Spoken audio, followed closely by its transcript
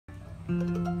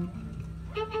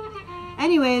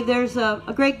Anyway, there's a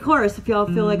great chorus if y'all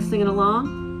feel like singing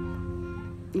along.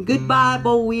 Goodbye,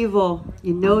 boll weevil,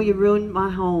 you know you ruined my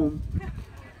home.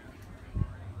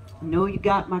 I know you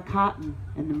got my cotton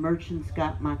and the merchants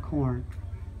got my corn.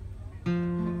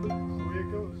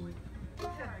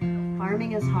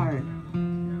 Farming is hard,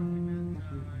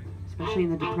 especially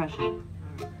in the Depression.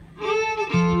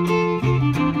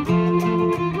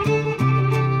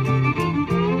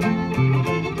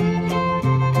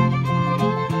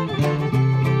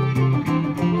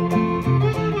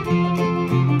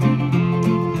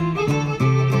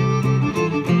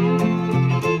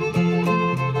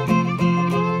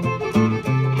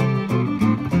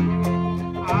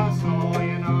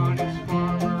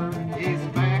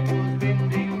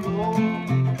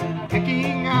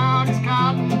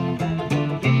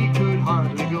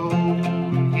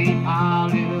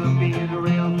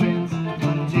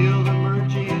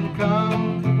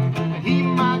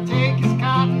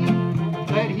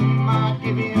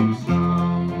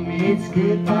 It's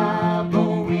goodbye,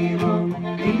 boll weevil.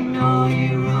 You know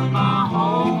you ruined my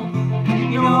home.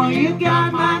 You know you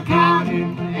got my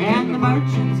cotton and the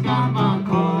merchants got my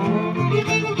corn.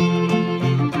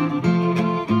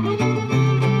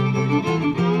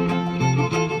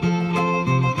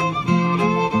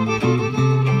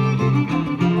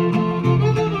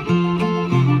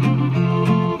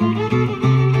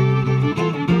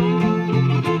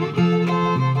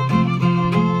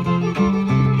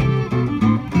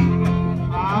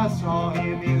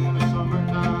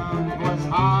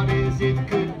 It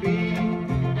could be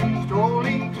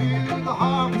strolling to the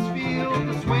harvest field,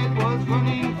 the sweat was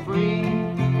running free.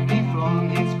 He flung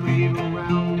his cradle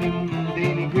round him,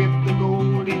 then he gripped the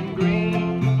golden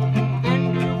grain,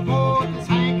 then drew forth his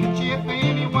handkerchief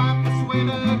and he wiped the sweat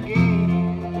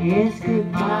again. It's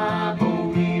goodbye, boll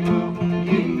weevil.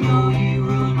 You know you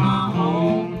ruined my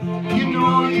home. You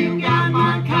know you got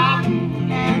my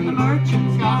cotton and the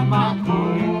merchants got my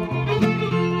corn.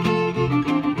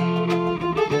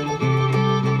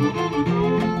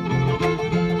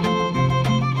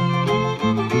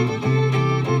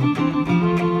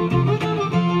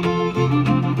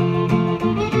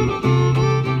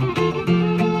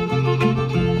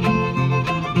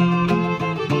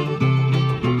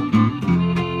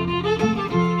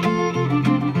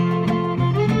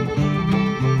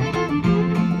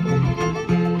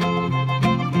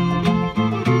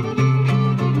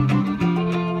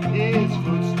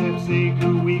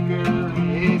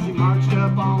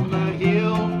 Up on the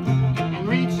hill and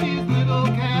reached his little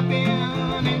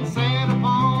cabin and sat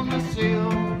upon the sill.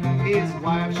 His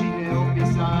wife, she knelt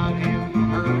beside him,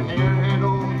 her hair had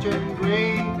all turned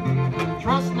gray.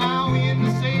 Trust now in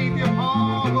the Savior,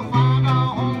 Paul, we'll find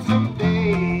our home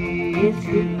someday. It's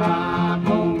goodbye,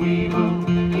 boll weevil.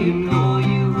 You know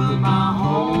you ruined my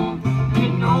home. You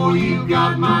know you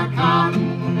got my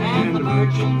cotton and the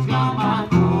merchants got my